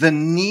the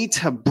need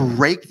to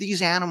break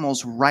these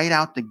animals right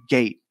out the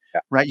gate,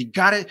 yeah,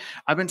 right?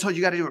 I've been told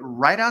you got to do it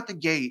right out the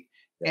gate.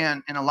 yeah.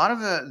 And a lot of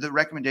the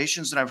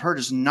recommendations that I've heard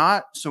is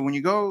not, so when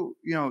you go,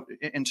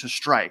 into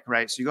strike,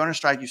 right? So you go into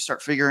strike, you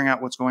start figuring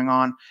out what's going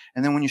on.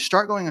 And then when you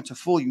start going into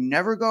full, you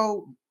never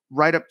go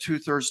right up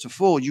 2/3 to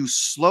full. You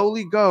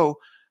slowly go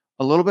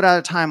a little bit at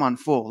a time on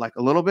full, like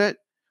a little bit,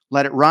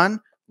 let it run,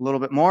 a little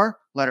bit more,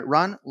 let it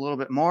run, a little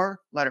bit more,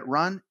 let it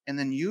run. And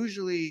then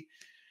usually,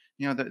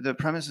 the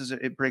premise is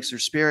it breaks their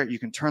spirit. You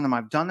can turn them.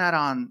 I've done that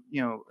on,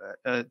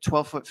 a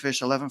 12-foot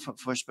fish, 11-foot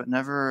fish, but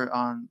never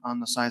on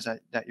the size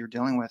that you're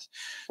dealing with.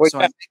 Well, So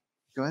I yeah, think,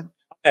 go ahead.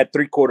 I'm at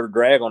 3/4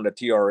 drag on the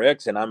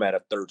TRX, and I'm at a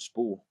third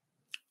spool.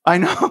 I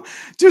know,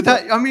 dude.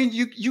 Yeah, I mean,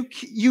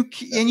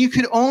 and you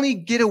could only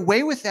get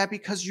away with that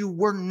because you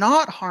were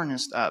not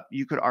harnessed up.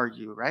 You could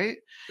argue, right?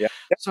 yeah.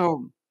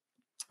 So,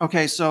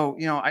 okay, so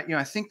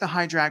I think the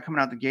high drag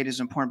coming out the gate is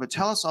important. But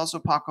tell us also,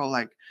 Paco,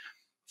 like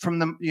from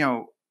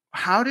the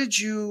how did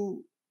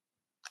you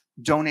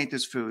donate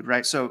this food,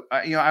 right? So,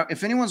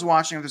 if anyone's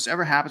watching, if this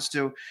ever happens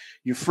to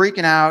you,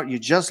 freaking out, you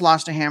just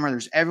lost a hammer,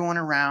 there's everyone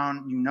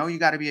around, you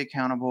got to be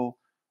accountable.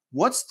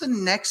 What's the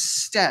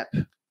next step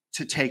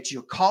to take? Do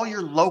you call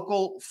your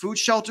local food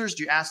shelters?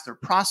 Do you ask their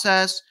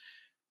process?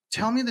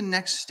 Tell me the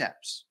next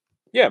steps.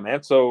 Yeah,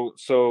 man. So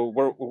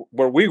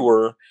where we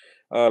were,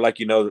 like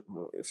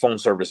phone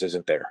service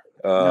isn't there.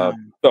 No,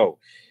 So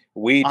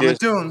we on the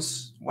just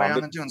dunes, way on on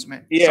the the dunes,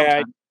 man. yeah,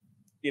 Sometimes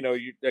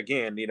you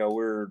again,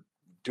 we're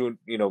doing,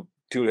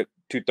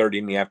 2:30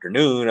 in the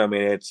afternoon. I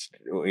mean, it's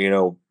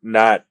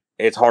not.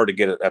 It's hard to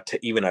get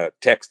even a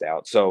text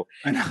out. So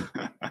I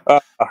know.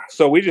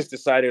 so we just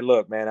decided,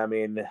 look, man. I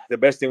mean, the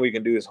best thing we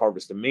can do is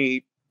harvest the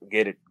meat,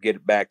 get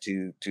it back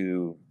to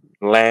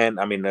land.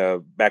 I mean,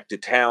 back to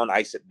town,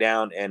 ice it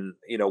down, and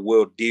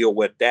we'll deal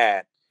with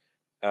that.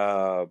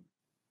 Uh,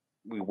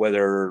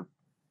 whether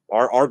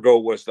our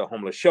goal was the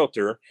homeless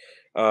shelter,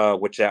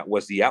 which that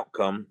was the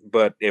outcome.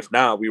 But if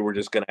not, we were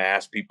just going to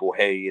ask people,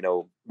 hey,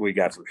 we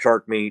got some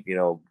shark meat,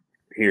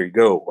 here you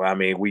go. I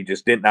mean, we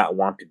just did not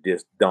want to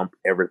just dump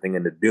everything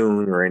in the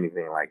dune or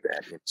anything like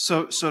that.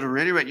 So to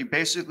reiterate,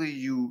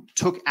 you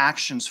took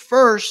actions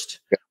first,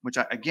 which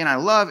again I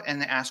love,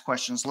 and then ask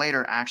questions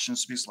later. Action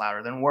speaks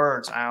louder than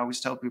words. I always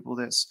tell people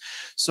this.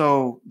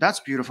 So that's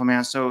beautiful,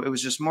 man. So it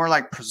was just more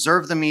like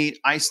preserve the meat,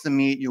 ice the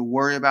meat. You'll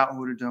worry about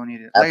who to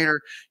donate it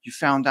later. You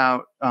found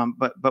out,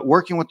 but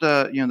working with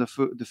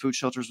the food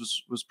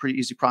shelters was pretty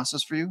easy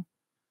process for you.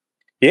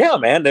 Yeah,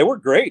 man, they were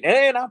great,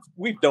 and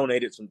we've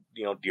donated some,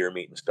 deer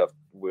meat and stuff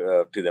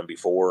to them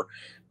before,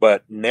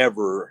 but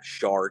never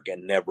shark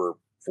and never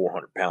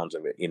 400 pounds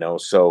of it.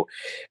 So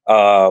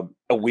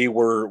we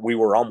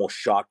were almost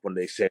shocked when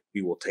they said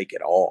we will take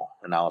it all,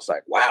 and I was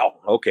like, wow,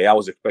 okay. I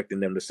was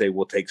expecting them to say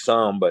we'll take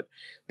some, but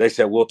they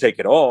said we'll take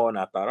it all, and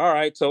I thought, all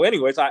right. So,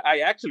 anyways, I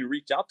actually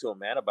reached out to him,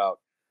 man,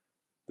 about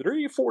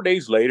 3 or 4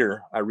 days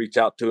later. I reached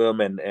out to him,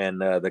 and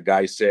the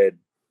guy said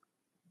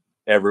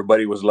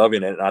everybody was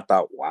loving it, and I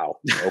thought, wow.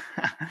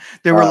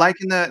 They were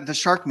liking the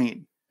shark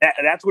meat.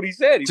 That's what he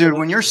said. He Dude, said,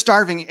 when you're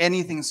starving,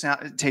 anything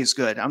tastes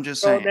good. I'm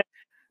just saying.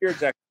 You're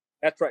exactly.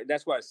 That's right.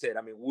 That's what I said.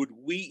 I mean, would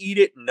we eat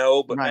it?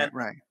 No, but right,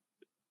 man,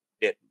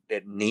 right.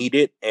 It need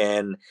it,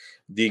 and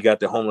you got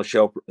the homeless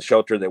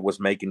shelter that was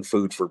making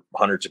food for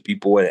hundreds of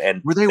people,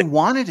 and where they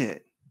wanted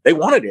it. They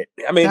wanted it.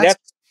 I mean,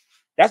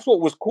 that's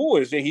what was cool,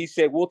 is that he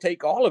said we'll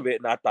take all of it,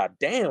 and I thought,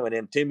 damn. And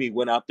then Timmy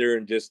went out there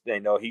and just,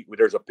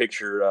 there's a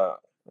picture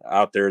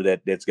out there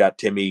that's got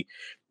Timmy,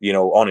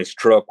 on his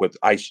truck with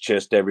ice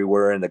chest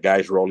everywhere, and the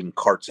guys rolling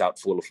carts out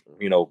full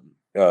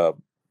of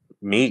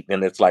meat,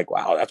 and it's like,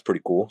 wow, that's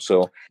pretty cool.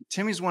 So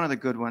Timmy's one of the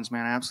good ones,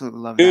 man. I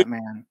absolutely love that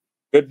man.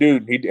 Good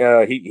dude.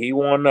 He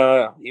won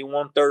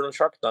third on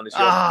Sharkathon this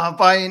year.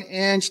 By an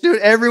inch, dude.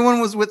 Everyone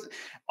was with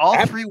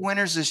all three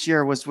winners this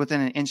year was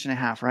within an inch and a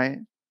half, right?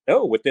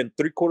 No, within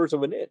 3/4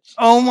 of an inch.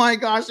 Oh my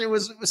gosh, it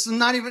was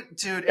not even,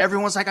 dude.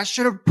 Everyone's like, I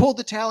should have pulled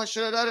the tail. I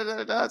should have.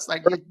 It's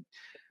like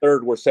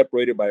third were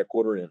separated by a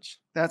 1/4 inch.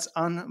 That's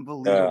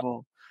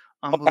unbelievable.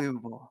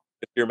 Unbelievable.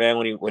 This year, man,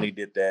 when he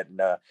did that,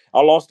 and I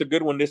lost a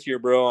good one this year,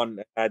 bro.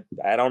 And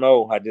I don't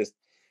know. I just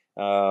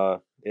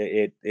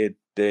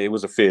it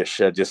was a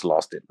fish. I just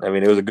lost it. I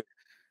mean, it was a good.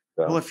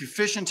 Well, if you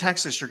fish in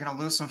Texas, you're going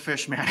to lose some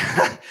fish, man.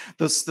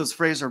 those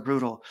phrases are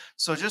brutal.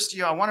 So just,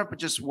 I want to put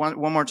just one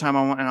more time,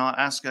 and I'll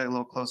ask a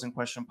little closing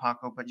question,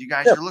 Paco. But you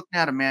guys, You're looking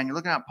at a man. You're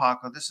looking at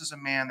Paco. This is a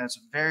man that's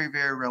very,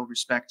 very well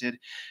respected.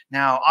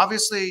 Now,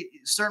 obviously,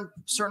 certain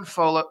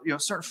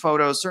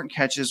photos, certain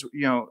catches,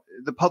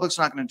 the public's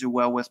not going to do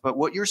well with. But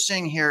what you're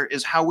seeing here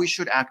is how we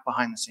should act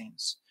behind the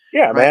scenes.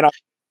 Yeah, right?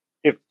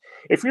 Man.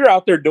 If you're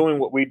out there doing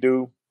what we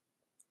do,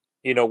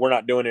 we're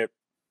not doing it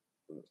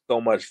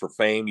so much for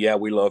fame. Yeah,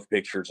 we love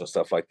pictures and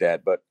stuff like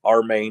that, but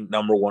our main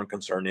number one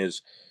concern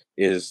is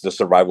the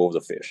survival of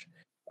the fish.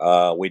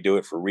 We do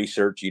it for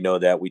research,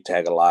 that we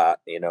tag a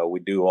lot, we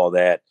do all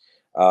that.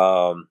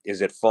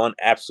 Is it fun?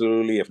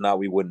 Absolutely. If not,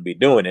 we wouldn't be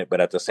doing it. But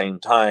at the same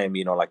time,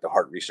 like the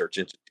Heart Research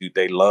Institute,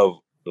 they love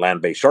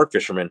land-based shark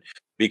fishermen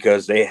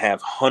because they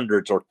have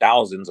hundreds or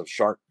thousands of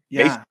shark.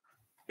 Yeah.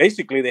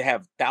 Basically, they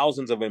have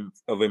thousands of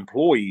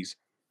employees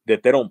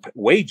that they don't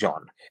wage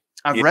on.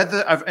 I've read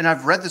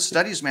the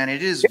studies, man.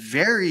 It is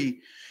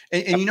very,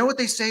 and you know what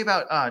they say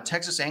about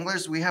Texas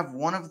anglers? We have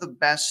one of the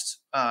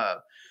best.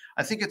 I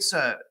think it's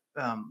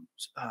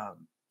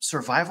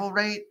survival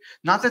rate.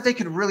 Not that they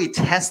could really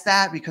test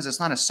that because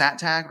it's not a sat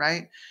tag,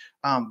 right?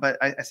 But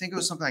I think it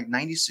was something like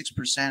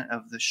 96%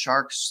 of the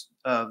sharks,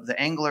 of the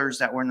anglers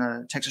that were in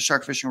the Texas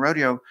Shark Fishing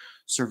Rodeo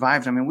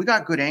survived. I mean, we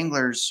got good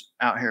anglers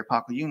out here,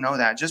 Paco. You know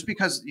that, just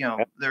because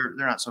they're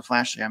not so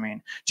flashy. I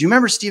mean, do you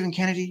remember Stephen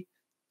Kennedy?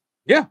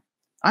 Yeah.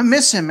 I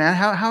miss him, man.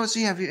 How is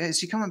he? Is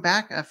he coming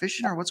back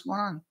fishing, or what's going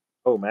on?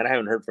 Oh man, I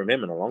haven't heard from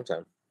him in a long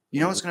time.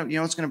 What's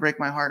gonna break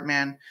my heart,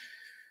 man?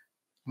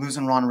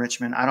 Losing Ron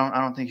Richmond. I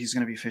don't think he's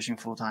gonna be fishing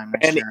full time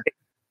next year.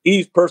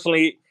 He's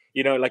personally,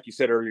 like you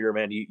said earlier,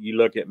 man. You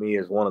look at me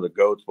as one of the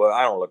goats, but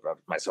I don't look at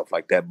myself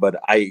like that. But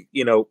I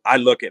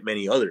look at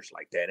many others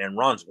like that, and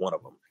Ron's one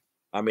of them.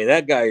 I mean,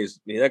 that guy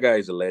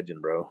is a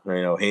legend, bro.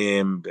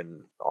 Him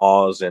and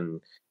Oz, and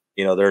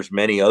there's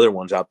many other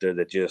ones out there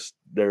that just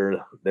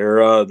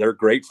they're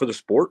great for the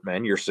sport,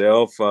 man.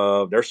 Yourself,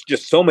 there's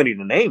just so many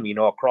to name,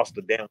 across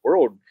the damn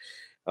world.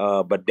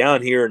 But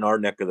down here in our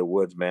neck of the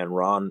woods, man,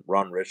 Ron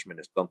Richmond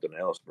is something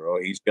else, bro.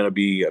 He's gonna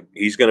be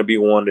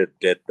one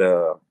that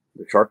the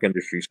shark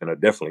industry is gonna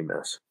definitely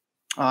miss.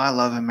 Oh, I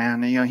love him,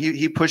 man.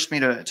 He pushed me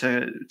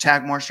to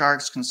tag more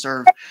sharks,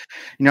 conserve.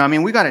 I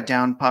mean, we got it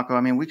down, Paco.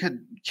 I mean, we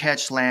could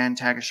catch, land,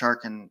 tag a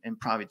shark in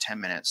probably 10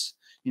 minutes.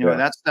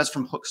 That's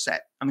from hook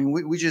set. I mean,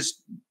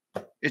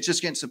 it's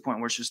just getting to the point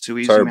where it's just too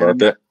easy. Sorry man. about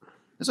that.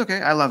 It's okay.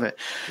 I love it.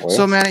 Well,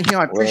 so, man,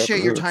 I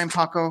appreciate your time,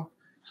 Paco.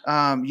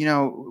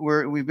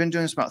 We've been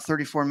doing this about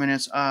 34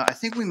 minutes. I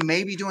think we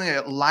may be doing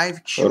a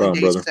live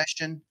Q&A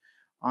session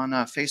on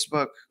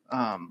Facebook,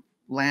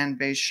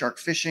 Land-Based Shark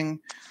Fishing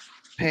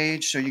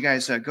page. So you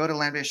guys go to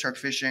Land-Based Shark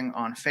Fishing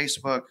on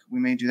Facebook. We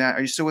may do that.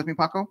 Are you still with me,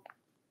 Paco?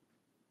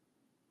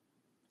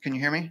 Can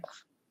you hear me?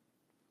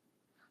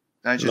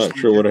 I'm not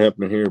sure what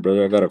happened here,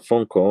 brother. I got a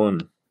phone call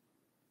and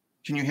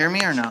Can you hear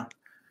me or no?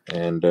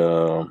 And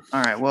all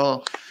right.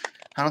 Well,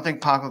 I don't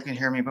think Paco can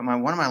hear me, but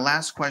one of my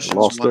last questions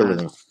lost was,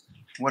 everything.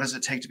 what does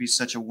it take to be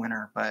such a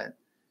winner? But I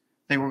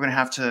think we're going to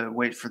have to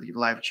wait for the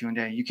live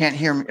Q&A. You can't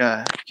hear me.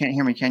 Can't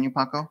hear me, can you,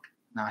 Paco?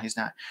 No, he's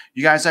not.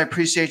 You guys, I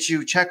appreciate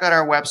you. Check out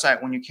our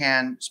website when you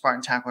can,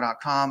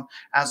 SpartanTackle.com.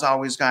 As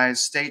always,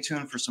 guys, stay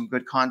tuned for some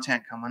good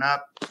content coming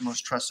up. The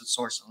most trusted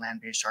source of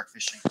land-based shark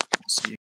fishing. We'll see you.